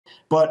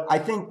But I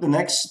think the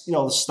next,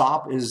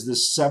 stop is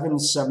this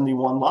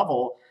 771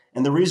 level.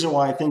 And the reason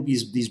why I think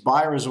these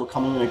buyers are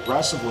coming in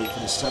aggressively for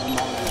the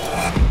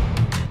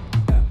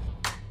 790.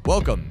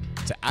 Welcome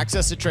to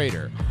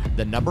AccessATrader,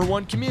 the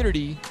 #1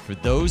 community for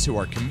those who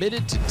are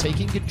committed to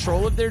taking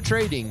control of their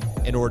trading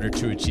in order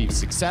to achieve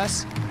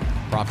success,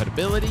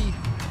 profitability,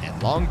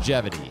 and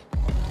longevity.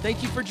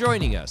 Thank you for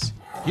joining us.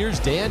 Here's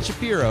Dan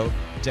Shapiro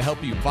to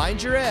help you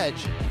find your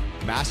edge,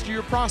 master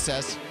your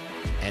process,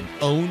 and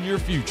own your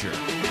future.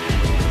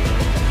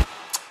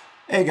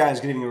 Hey guys,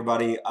 good evening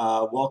everybody.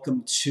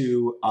 Welcome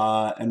to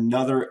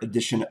another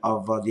edition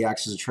of the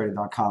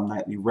AccessATrader.com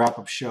nightly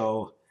wrap-up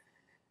show.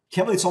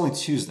 Can't believe it's only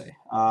Tuesday.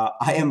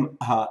 I am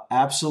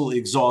absolutely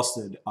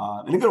exhausted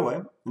in a good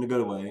way.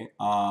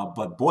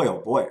 But boy,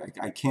 oh boy,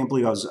 I can't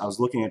believe I was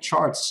looking at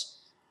charts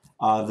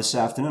this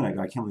afternoon.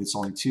 I can't believe it's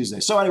only Tuesday.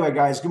 So anyway,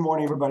 guys, good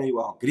morning everybody.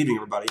 Well, good evening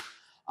everybody.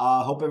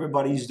 Hope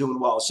everybody's doing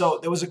well. So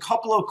there was a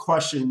couple of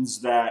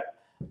questions that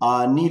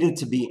needed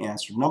to be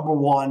answered. Number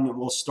one,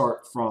 we'll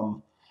start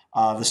from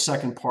the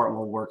second part and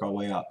we'll work our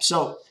way up.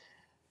 So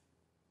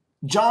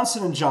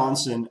Johnson &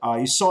 Johnson,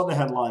 you saw the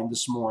headline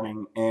this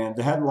morning, and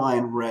the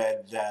headline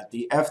read that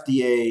the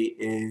FDA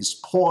is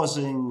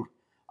pausing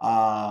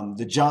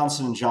the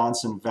Johnson &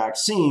 Johnson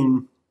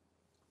vaccine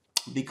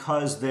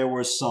because there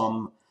were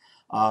some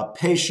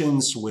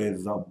patients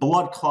with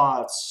blood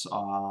clots,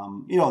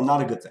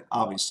 not a good thing,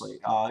 obviously.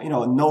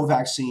 No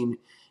vaccine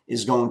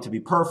is going to be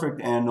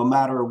perfect, and no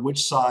matter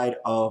which side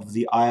of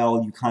the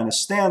aisle you kind of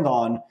stand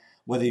on,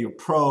 whether you're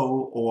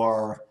pro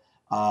or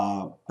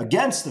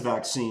against the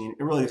vaccine,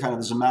 it really kind of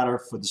doesn't matter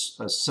for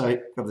the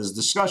sake of this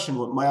discussion.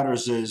 What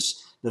matters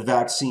is the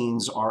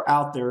vaccines are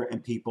out there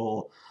and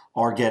people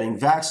are getting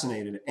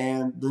vaccinated.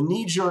 And the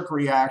knee-jerk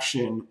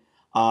reaction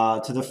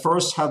to the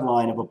first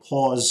headline of a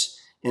pause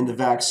in the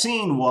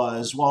vaccine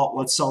was, well,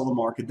 let's sell the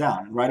market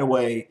down. And right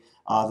away,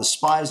 the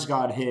spies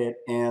got hit.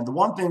 And the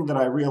one thing that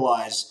I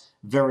realized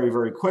very,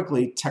 very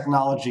quickly,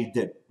 technology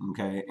did,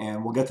 okay?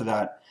 And we'll get to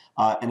that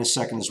in a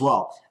second as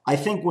well. I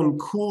think when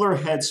cooler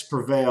heads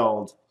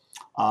prevailed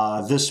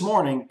this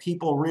morning,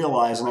 people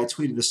realized, and I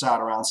tweeted this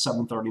out around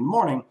 7:30 in the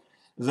morning,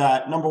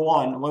 that number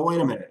one, well,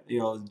 wait a minute,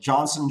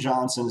 Johnson &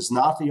 Johnson is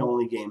not the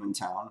only game in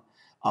town.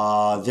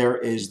 There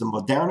is the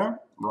Moderna,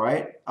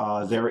 right?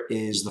 There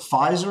is the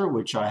Pfizer,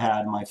 which I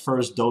had my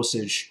first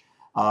dosage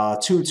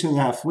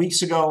 2.5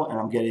 weeks ago, and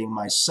I'm getting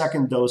my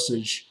second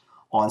dosage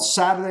on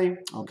Saturday,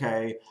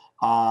 okay?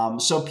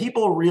 So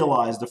people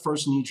realized the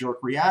first knee-jerk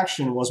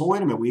reaction was, well,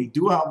 wait a minute, we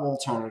do have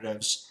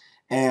alternatives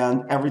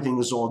and everything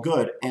is all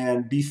good.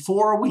 And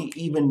before we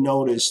even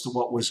noticed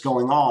what was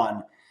going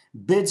on,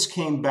 bids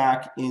came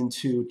back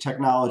into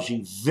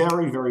technology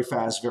very, very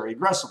fast, very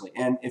aggressively.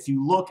 And if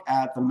you look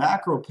at the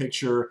macro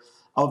picture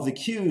of the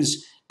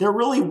Qs, there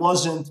really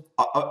wasn't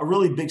a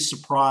really big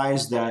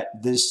surprise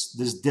that this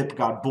dip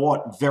got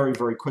bought very,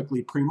 very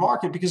quickly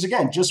pre-market because,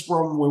 again, just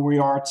from where we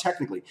are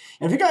technically.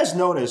 And if you guys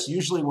notice,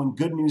 usually when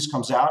good news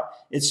comes out,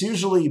 it's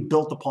usually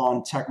built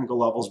upon technical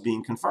levels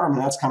being confirmed,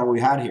 and that's kind of what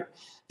we had here.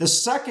 The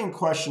second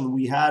question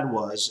we had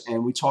was,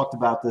 and we talked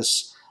about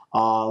this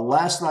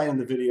last night in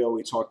the video,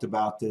 we talked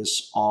about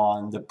this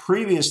on the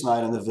previous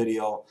night in the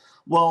video,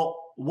 well,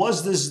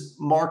 was this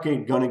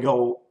market going to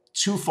go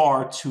too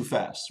far, too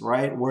fast,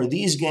 right? Were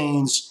these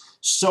gains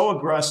so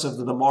aggressive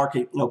that the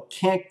market,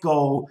 can't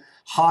go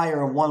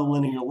higher in one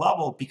linear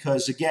level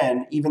because,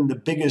 again, even the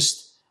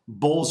biggest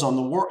bulls in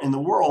the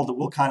world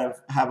will kind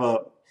of have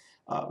a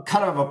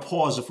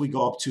pause if we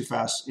go up too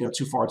fast,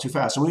 too far, too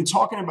fast. And we're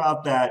talking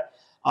about that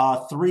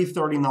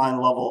 339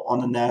 level on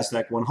the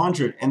NASDAQ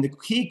 100. And the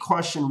key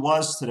question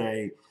was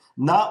today,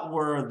 not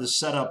were the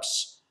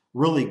setups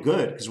really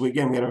good, because we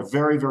had a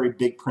very, very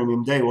big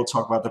premium day. We'll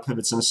talk about the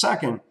pivots in a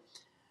second.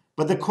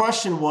 But the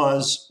question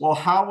was, well,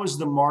 how is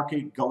the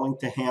market going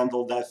to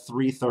handle that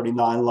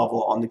 339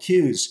 level on the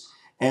Qs?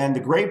 And the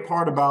great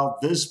part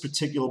about this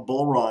particular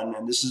bull run,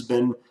 and this has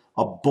been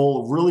a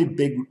really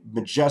big,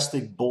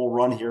 majestic bull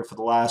run here for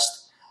the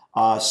last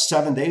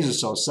 7 days or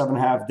so,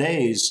 7.5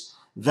 days,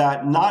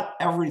 that not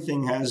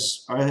everything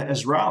has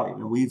rallied.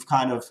 And we've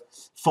kind of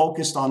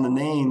focused on the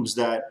names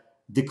that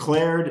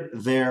declared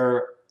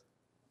their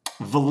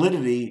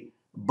validity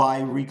by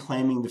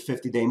reclaiming the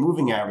 50-day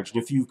moving average.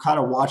 And if you've kind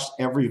of watched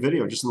every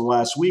video just in the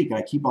last week, and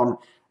I keep on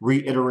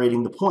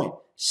reiterating the point,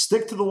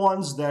 stick to the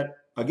ones that,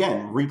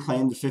 again,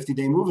 reclaim the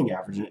 50-day moving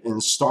average. And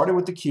it started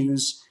with the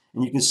Qs.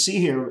 And you can see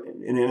here,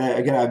 and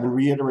again, I've been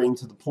reiterating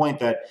to the point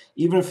that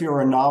even if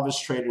you're a novice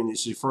trader in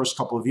these first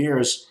couple of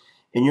years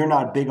and you're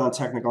not big on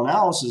technical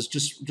analysis,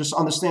 just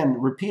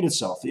understand, repeat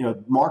itself.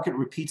 Market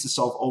repeats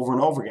itself over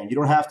and over again. You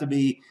don't have to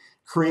be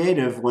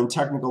creative when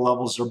technical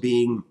levels are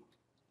being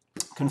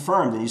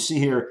confirmed. And you see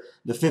here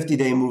the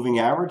 50-day moving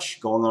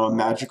average going on a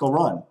magical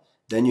run.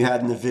 Then you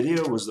had in the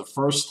video was the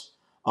first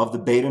of the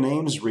beta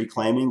names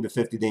reclaiming the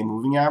 50-day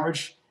moving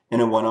average,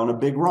 and it went on a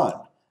big run.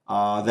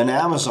 Then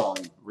Amazon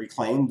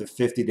reclaimed the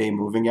 50-day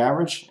moving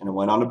average, and it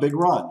went on a big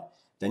run.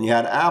 Then you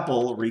had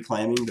Apple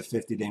reclaiming the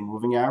 50-day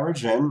moving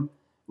average and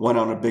went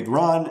on a big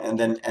run. And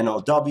then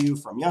NOW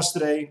from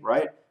yesterday,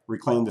 right,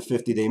 reclaimed the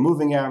 50-day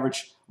moving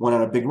average, went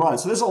on a big run.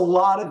 So there's a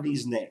lot of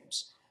these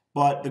names.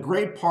 But the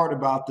great part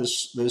about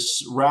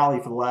this rally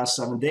for the last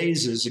 7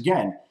 days is,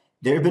 again,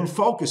 they've been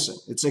focusing.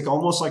 It's like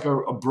almost like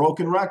a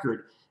broken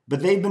record,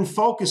 but they've been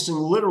focusing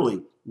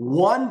literally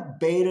one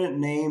beta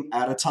name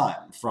at a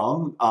time,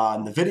 from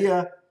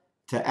NVIDIA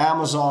to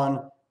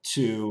Amazon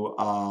to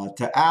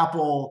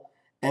Apple.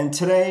 And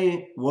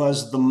today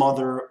was the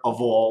mother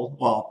of all.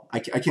 Well, I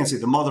can't say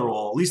the mother of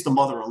all, at least the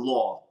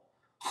mother-in-law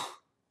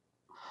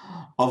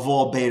of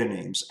all beta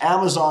names.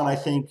 Amazon, I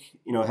think,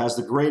 has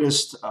the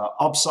greatest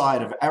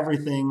upside of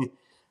everything.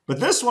 But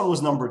this one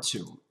was number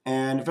 2.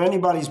 And if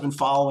anybody's been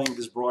following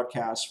this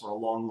broadcast for a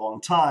long, long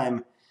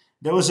time,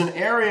 there was an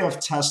area of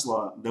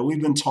Tesla that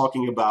we've been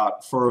talking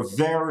about for a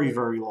very,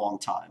 very long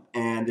time.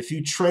 And if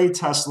you trade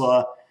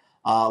Tesla,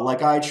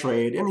 like I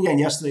trade, and again,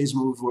 yesterday's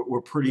moves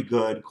were pretty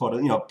good. Caught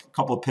a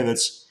couple of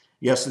pivots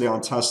yesterday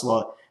on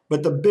Tesla.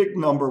 But the big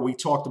number we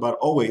talked about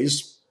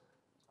always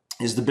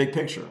is the big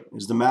picture,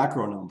 is the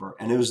macro number.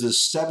 And it was this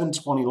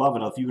 720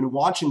 level. If you've been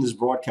watching this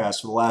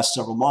broadcast for the last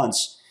several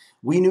months,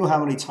 we knew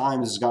how many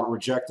times it's gotten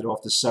rejected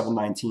off the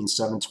 719,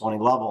 720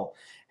 level.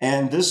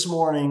 And this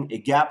morning,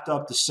 it gapped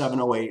up to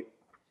 708.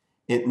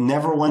 It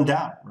never went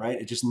down, right?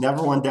 It just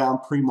never went down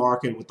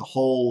pre-market with the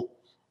whole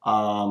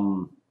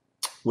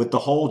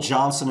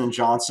Johnson &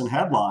 Johnson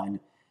headline.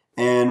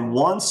 And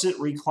once it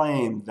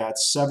reclaimed that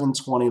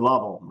 720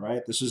 level,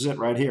 right? This is it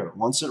right here.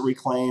 Once it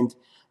reclaimed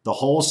the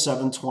whole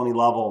 720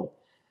 level,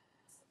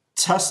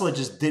 Tesla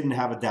just didn't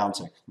have a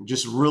downtick.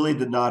 Just really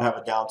did not have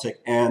a downtick.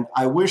 And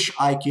I wish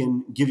I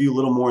can give you a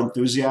little more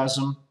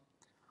enthusiasm.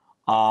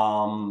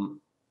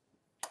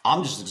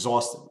 I'm just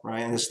exhausted, right?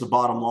 And it's the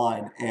bottom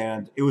line.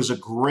 And it was a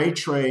great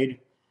trade.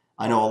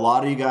 I know a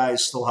lot of you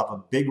guys still have a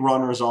big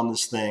runners on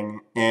this thing.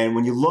 And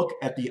when you look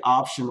at the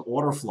option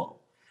order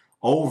flow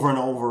over and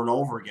over and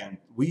over again,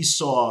 we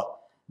saw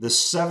the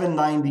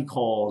 790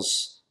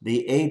 calls,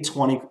 the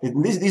 820,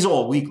 these are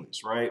all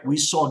weeklies, right? We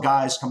saw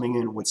guys coming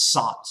in with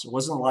size. It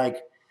wasn't like,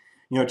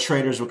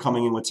 traders were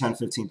coming in with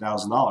 $10,000,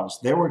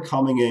 $15,000. They were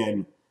coming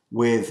in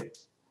with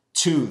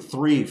 2,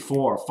 3,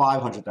 4,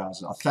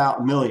 500,000,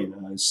 $1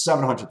 million,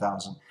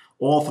 700,000,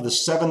 all for the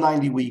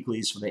 790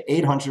 weeklies, for the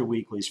 800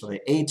 weeklies, for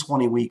the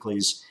 820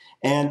 weeklies.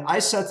 And I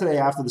said today,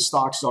 after the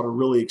stock started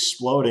really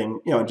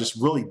exploding, and just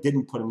really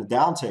didn't put in the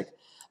downtick,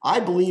 I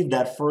believe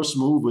that first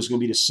move was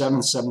going to be to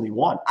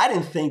 771. I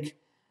didn't think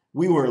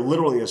we were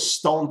literally a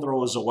stone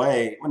throws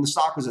away. When the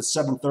stock was at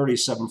 730,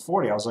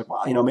 740, I was like,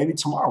 wow, maybe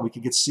tomorrow we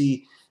could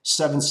see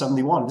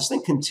 771. This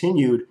thing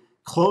continued,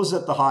 closed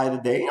at the high of the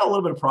day. A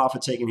little bit of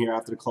profit taken here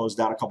after the close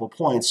down a couple of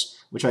points,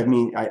 which I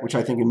think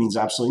it means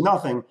absolutely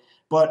nothing.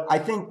 But I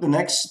think the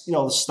next,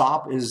 the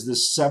stop is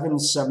this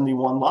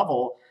 771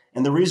 level.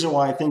 And the reason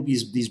why I think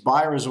these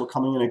buyers were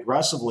coming in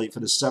aggressively for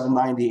the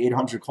 790,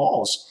 800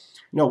 calls,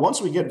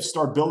 once we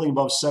start building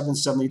above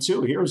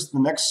 772, here's the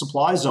next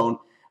supply zone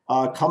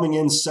coming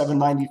in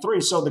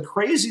 793. So the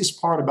craziest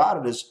part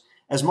about it is,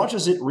 as much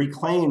as it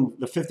reclaimed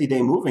the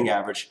 50-day moving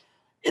average,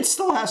 it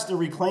still has to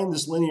reclaim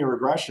this linear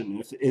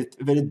regression. If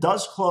it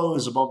does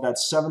close above that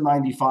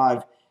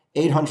 795,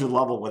 800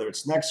 level, whether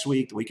it's next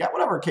week, the week,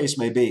 whatever case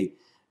may be,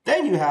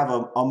 then you have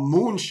a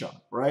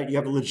moonshot, right? You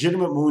have a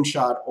legitimate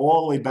moonshot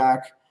all the way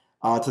back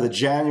to the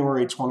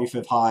January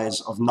 25th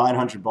highs of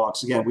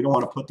 $900. Again, we don't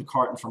want to put the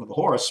cart in front of the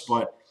horse,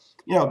 but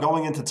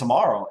going into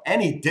tomorrow,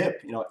 any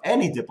dip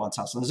on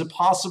Tesla, is it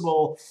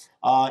possible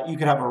you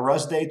could have a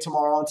rest day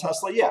tomorrow on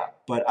Tesla? Yeah,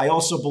 but I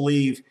also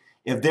believe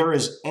if there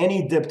is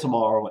any dip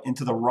tomorrow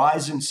into the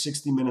rising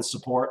 60-minute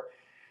support,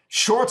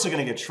 shorts are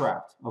going to get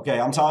trapped. Okay,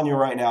 I'm telling you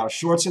right now,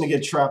 shorts are going to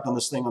get trapped on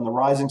this thing on the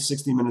rising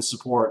 60-minute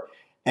support.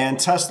 And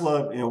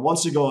Tesla,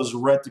 once it goes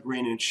red to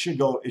green, and it should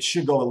go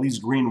at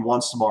least green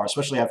once tomorrow,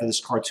 especially after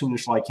this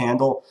cartoonish-like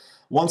candle.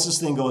 Once this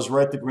thing goes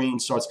red to green,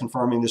 starts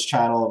confirming this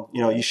channel,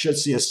 you should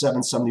see a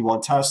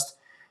 771 test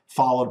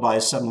followed by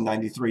a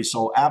 793.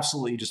 So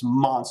absolutely just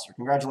monster.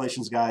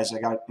 Congratulations, guys. I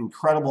got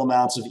incredible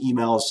amounts of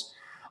emails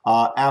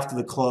after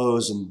the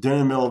close and during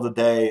the middle of the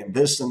day and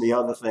this and the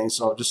other thing.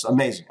 So just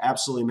amazing,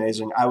 absolutely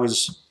amazing. I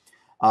was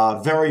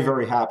very,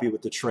 very happy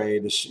with the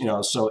trade.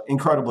 So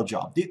incredible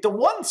job. The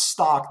one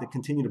stock that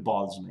continued to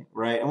bother me,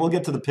 right? And we'll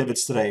get to the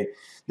pivots today.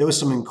 There was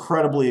some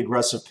incredibly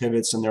aggressive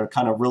pivots, and they're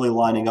kind of really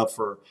lining up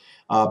for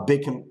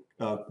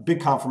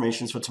big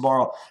confirmations for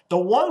tomorrow. The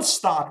one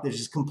stock that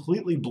is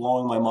completely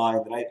blowing my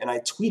mind, and I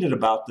tweeted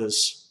about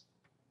this,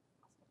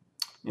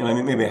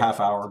 maybe a half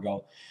hour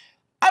ago.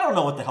 I don't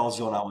know what the hell's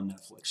going on with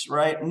Netflix,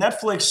 right?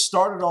 Netflix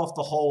started off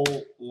the whole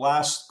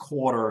last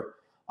quarter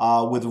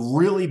with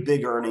really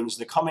big earnings.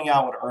 They're coming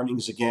out with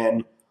earnings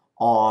again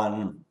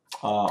on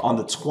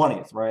the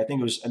 20th, right? I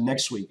think it was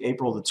next week,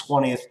 April the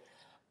 20th.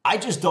 I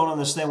just don't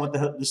understand what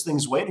this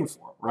thing's waiting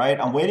for, right?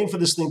 I'm waiting for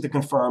this thing to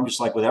confirm, just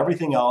like with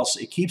everything else.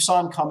 It keeps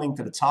on coming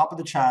to the top of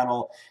the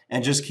channel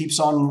and just keeps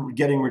on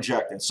getting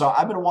rejected. So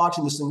I've been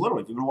watching this thing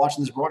literally. If you've been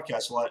watching this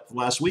broadcast for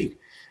last week,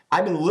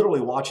 I've been literally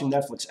watching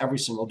Netflix every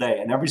single day.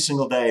 And every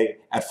single day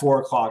at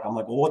 4 o'clock, I'm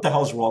like, well, what the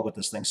hell's wrong with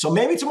this thing? So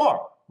maybe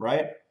tomorrow,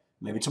 right?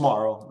 maybe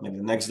tomorrow, maybe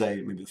the next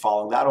day, maybe the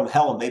following. That, or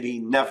hell, maybe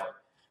never.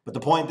 But the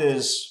point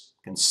is,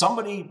 can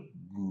somebody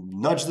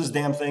nudge this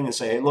damn thing and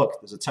say, hey,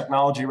 look, there's a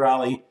technology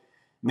rally.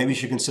 Maybe you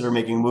should consider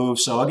making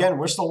moves. So again,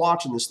 we're still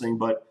watching this thing,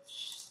 but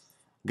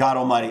God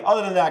almighty.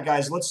 Other than that,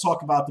 guys, let's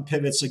talk about the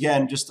pivots.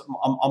 Again, just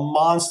a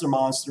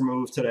monster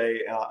move today.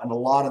 And a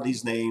lot of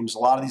these names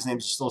are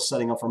still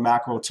setting up for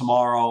macro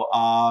tomorrow.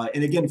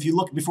 And again, if you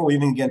look, before we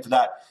even get into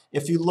that,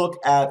 if you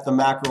look at the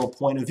macro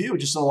point of view,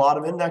 just a lot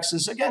of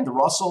indexes, again, the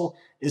Russell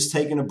is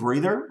taking a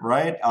breather,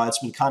 right? It's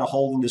been kind of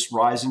holding this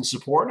rising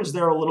support. Is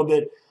there a little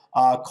bit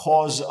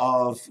cause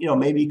of,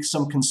 maybe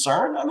some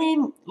concern? I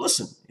mean,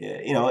 listen,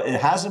 it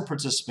hasn't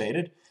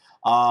participated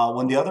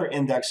when the other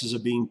indexes are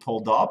being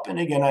pulled up. And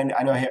again,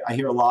 I know I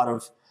hear a lot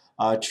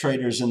of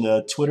traders in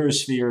the Twitter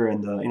sphere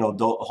and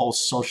the whole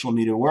social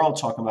media world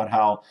talking about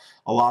how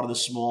a lot of the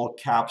small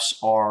caps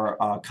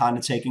are kind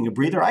of taking a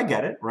breather. I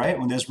get it, right?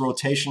 When there's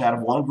rotation out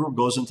of one group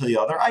goes into the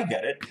other, I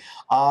get it.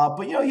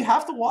 But you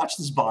have to watch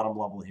this bottom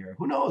level here.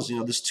 Who knows?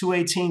 This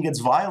 218 gets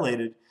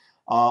violated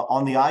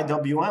on the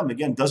IWM.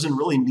 Again, doesn't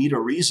really need a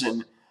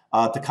reason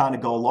to kind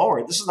of go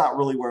lower. This is not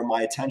really where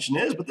my attention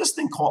is, but this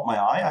thing caught my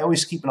eye. I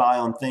always keep an eye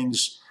on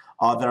things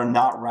that are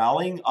not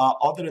rallying.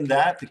 Other than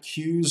that, the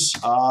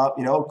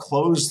Qs,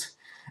 closed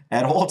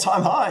at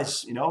all-time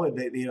highs.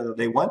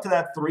 They went to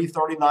that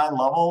 339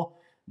 level.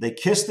 They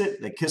kissed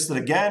it. They kissed it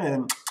again,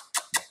 and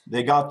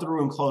they got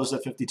through and closed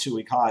at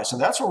 52-week highs. So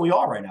that's where we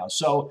are right now.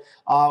 So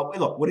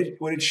look,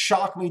 would it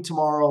shock me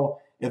tomorrow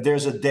if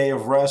there's a day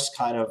of rest,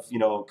 kind of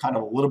a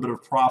little bit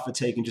of profit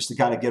taking just to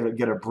kind of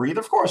get a breathe?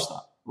 Of course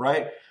not,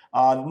 right?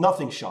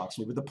 Nothing shocks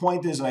me. But the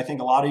point is, and I think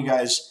a lot of you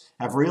guys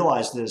have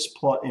realized this,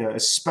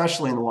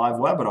 especially in the live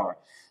webinar,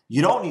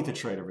 you don't need to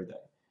trade every day.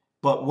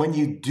 But when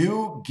you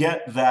do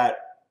get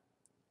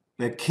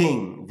the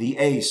king, the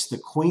ace, the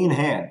queen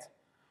hand,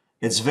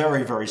 it's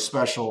very, very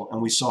special,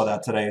 and we saw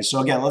that today. So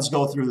again, let's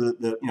go through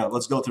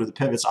let's go through the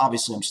pivots.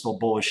 Obviously, I'm still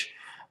bullish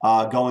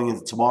going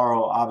into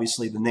tomorrow.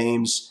 Obviously, the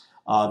names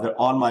that are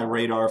on my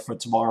radar for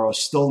tomorrow are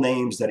still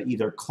names that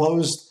either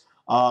closed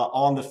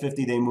on the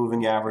 50-day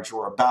moving average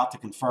or about to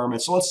confirm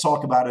it. So let's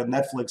talk about it.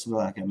 Netflix,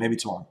 maybe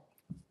tomorrow.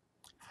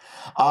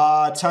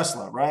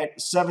 Tesla, right?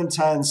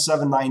 710,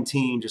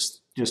 719,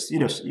 just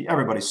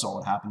everybody saw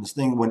what happened. This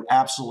thing went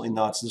absolutely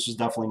nuts. This was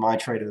definitely my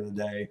trade of the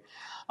day.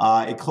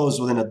 It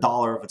closed within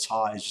 $1 of its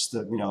highs.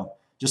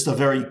 Just a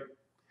very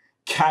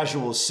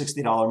casual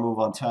 $60 move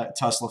on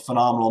Tesla.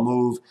 Phenomenal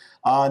move.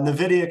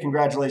 NVIDIA,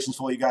 congratulations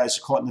for all you guys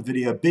who caught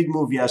NVIDIA. Big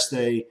move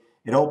yesterday.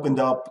 It opened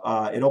up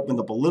a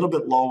little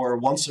bit lower.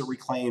 Once it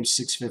reclaimed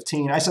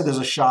 615, I said there's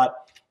a shot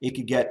it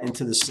could get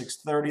into the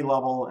 630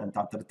 level, and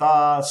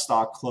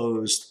stock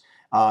closed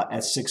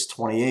at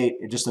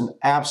 628. Just an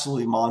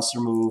absolutely monster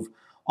move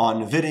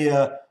on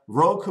NVIDIA.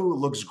 Roku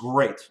looks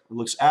great. It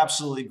looks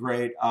absolutely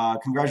great.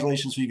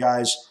 Congratulations to you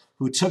guys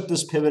who took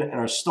this pivot and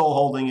are still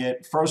holding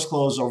it. First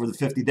close over the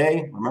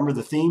 50-day. Remember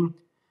the theme?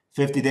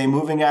 50-day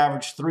moving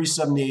average,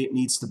 378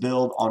 needs to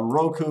build on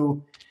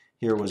Roku.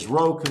 Here was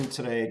Roku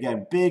today.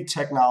 Again, big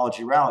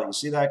technology rally. You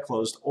see that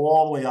closed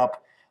all the way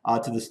up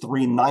to the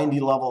 390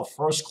 level.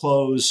 First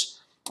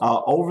close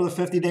over the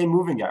 50-day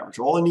moving average.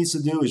 All it needs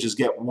to do is just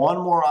get one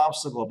more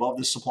obstacle above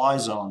the supply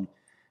zone,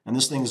 and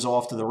this thing is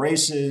off to the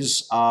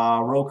races.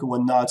 Roku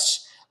went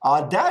nuts.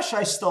 Dash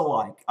I still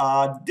like.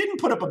 Didn't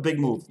put up a big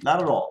move,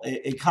 not at all.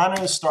 It kind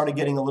of started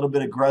getting a little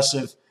bit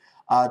aggressive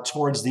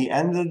towards the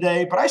end of the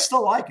day, but I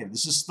still like it.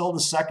 This is still the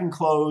second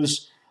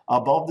close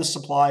above the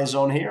supply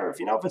zone here.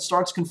 If it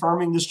starts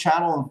confirming this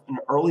channel and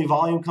early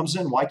volume comes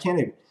in, why can't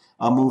it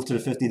move to the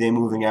 50-day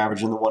moving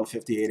average in the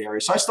 158 area?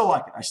 So I still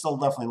like it. I still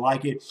definitely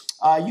like it.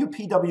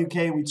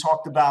 UPWK, we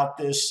talked about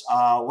this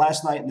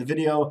last night in the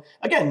video.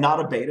 Again, not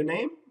a beta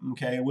name,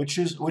 okay, which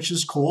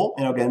is cool.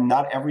 Again,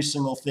 not every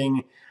single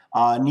thing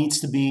needs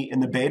to be in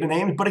the beta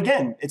name, but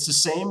again, it's the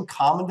same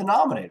common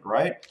denominator,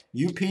 right?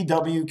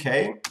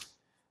 UPWK.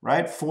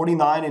 Right,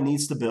 49 it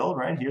needs to build,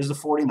 right? Here's the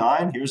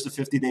 49, here's the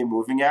 50-day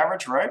moving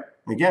average, right?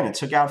 Again, it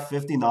took out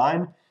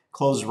 59,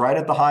 closed right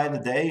at the high of the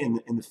day in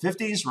the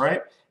 50s,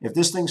 right? If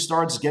this thing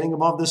starts getting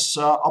above this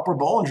upper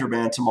Bollinger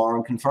Band tomorrow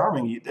and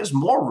confirming, there's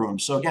more room.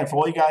 So again, for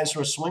all you guys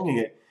who are swinging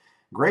it,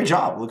 great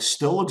job.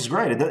 Still looks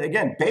great.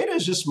 Again, beta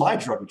is just my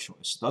drug of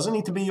choice. It doesn't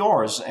need to be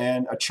yours.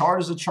 And a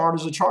chart is a chart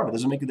is a chart. It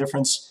doesn't make a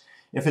difference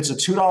if it's a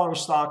 $2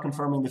 stock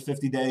confirming the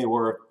 50-day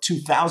or a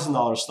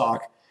 $2,000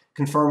 stock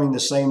confirming the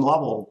same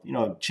level.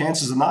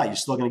 Chances are not you're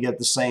still going to get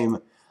the same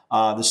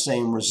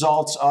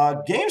results.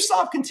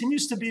 GameStop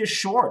continues to be a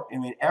short. I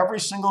mean, every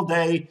single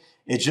day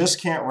it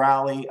just can't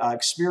rally.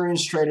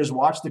 Experienced traders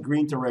watch the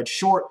green to red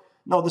short.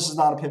 No, this is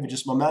not a pivot,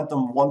 just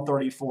momentum.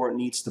 134 it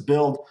needs to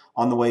build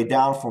on the way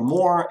down for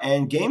more.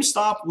 And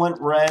GameStop went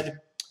red,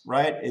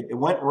 right? It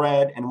went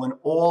red and went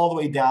all the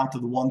way down to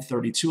the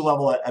 132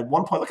 level at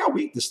one point. Look how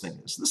weak this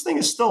thing is. This thing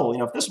is still,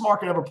 if this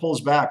market ever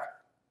pulls back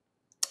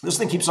This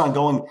thing keeps on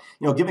going,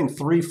 giving $3,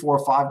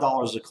 $4,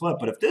 $5 a clip.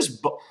 But if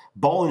this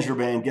Bollinger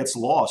Band gets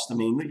lost, I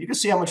mean, you can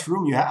see how much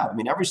room you have. I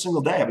mean, every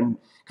single day I've been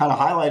kind of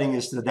highlighting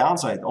this to the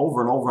downside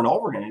over and over and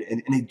over again.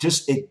 And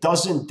it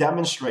doesn't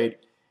demonstrate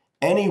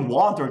any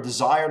want or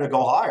desire to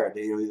go higher.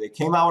 They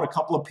came out with a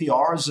couple of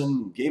PRs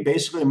and gave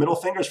basically middle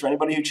fingers for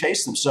anybody who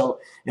chased them. So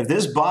if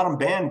this bottom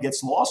band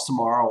gets lost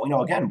tomorrow,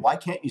 again, why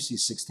can't you see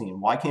 16?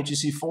 Why can't you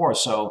see 4?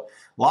 So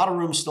a lot of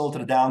room still to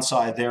the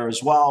downside there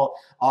as well.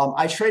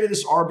 I traded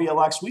this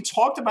RBLX. We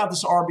talked about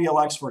this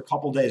RBLX for a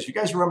couple of days. If you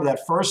guys remember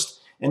that first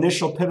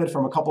initial pivot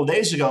from a couple of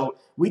days ago,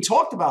 we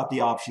talked about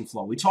the option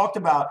flow. We talked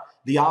about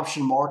the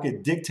option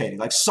market dictating.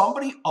 Like,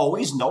 somebody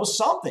always knows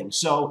something.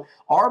 So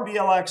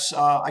RBLX,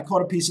 I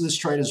caught a piece of this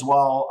trade as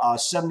well.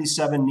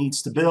 77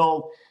 needs to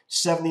build.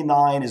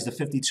 79 is the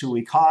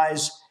 52-week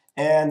highs.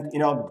 And,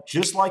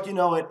 just like you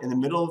know it, in the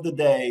middle of the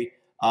day,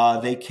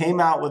 they came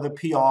out with a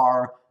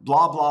PR,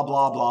 blah, blah,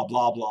 blah, blah,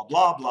 blah, blah,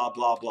 blah, blah,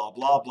 blah, blah,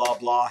 blah, blah,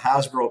 blah,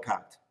 Hasbro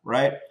packed,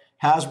 right?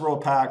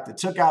 Hasbro packed. It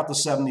took out the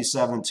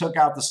 77, took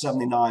out the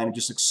 79, and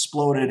just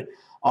exploded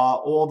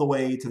all the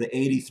way to the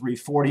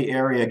 83.40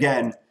 area.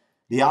 Again,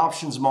 the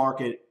options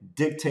market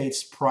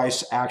dictates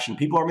price action.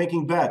 People are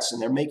making bets,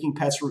 and they're making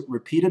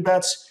repeated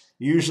bets.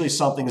 Usually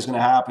something is going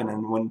to happen,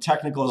 and when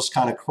technicals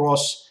kind of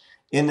cross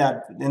in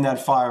that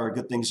fire,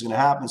 good things are going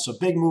to happen. So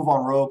big move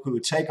on Roku,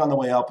 take on the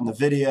way up in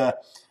NVIDIA,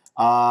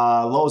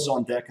 lows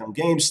on deck on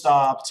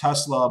GameStop,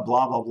 Tesla,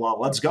 blah, blah, blah.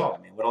 Let's go. I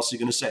mean, what else are you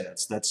going to say?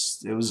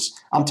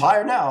 I'm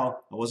tired now.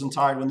 I wasn't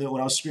tired when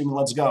I was screaming,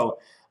 let's go.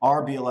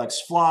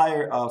 RBLX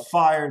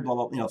fired,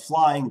 blah, blah,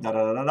 flying,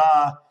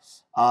 da-da-da-da-da.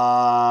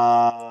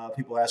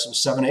 People ask them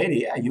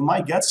 780. Yeah, you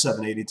might get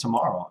 780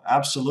 tomorrow.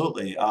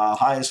 Absolutely.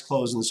 Highest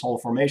close in this whole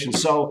formation.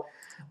 So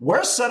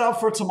we're set up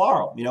for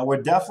tomorrow.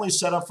 We're definitely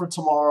set up for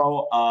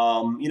tomorrow.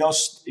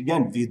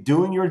 Again, if you're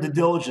doing your due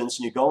diligence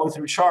and you're going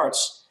through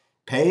charts,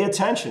 pay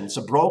attention. It's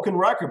a broken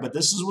record, but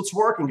this is what's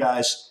working,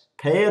 guys.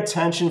 Pay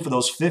attention for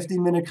those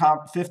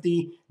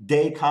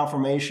 50-day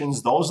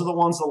confirmations. Those are the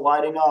ones that are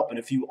lighting up. And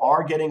if you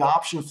are getting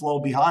option flow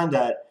behind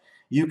that,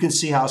 you can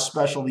see how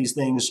special these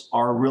things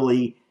are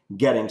really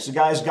getting. So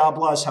guys, God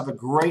bless. Have a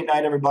great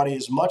night, everybody.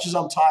 As much as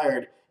I'm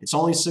tired, it's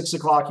only 6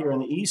 o'clock here in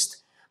the East.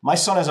 My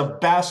son has a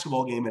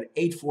basketball game at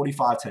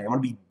 8:45 today. I'm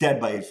going to be dead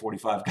by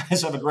 8:45.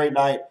 Guys, have a great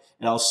night,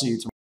 and I'll see you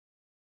tomorrow.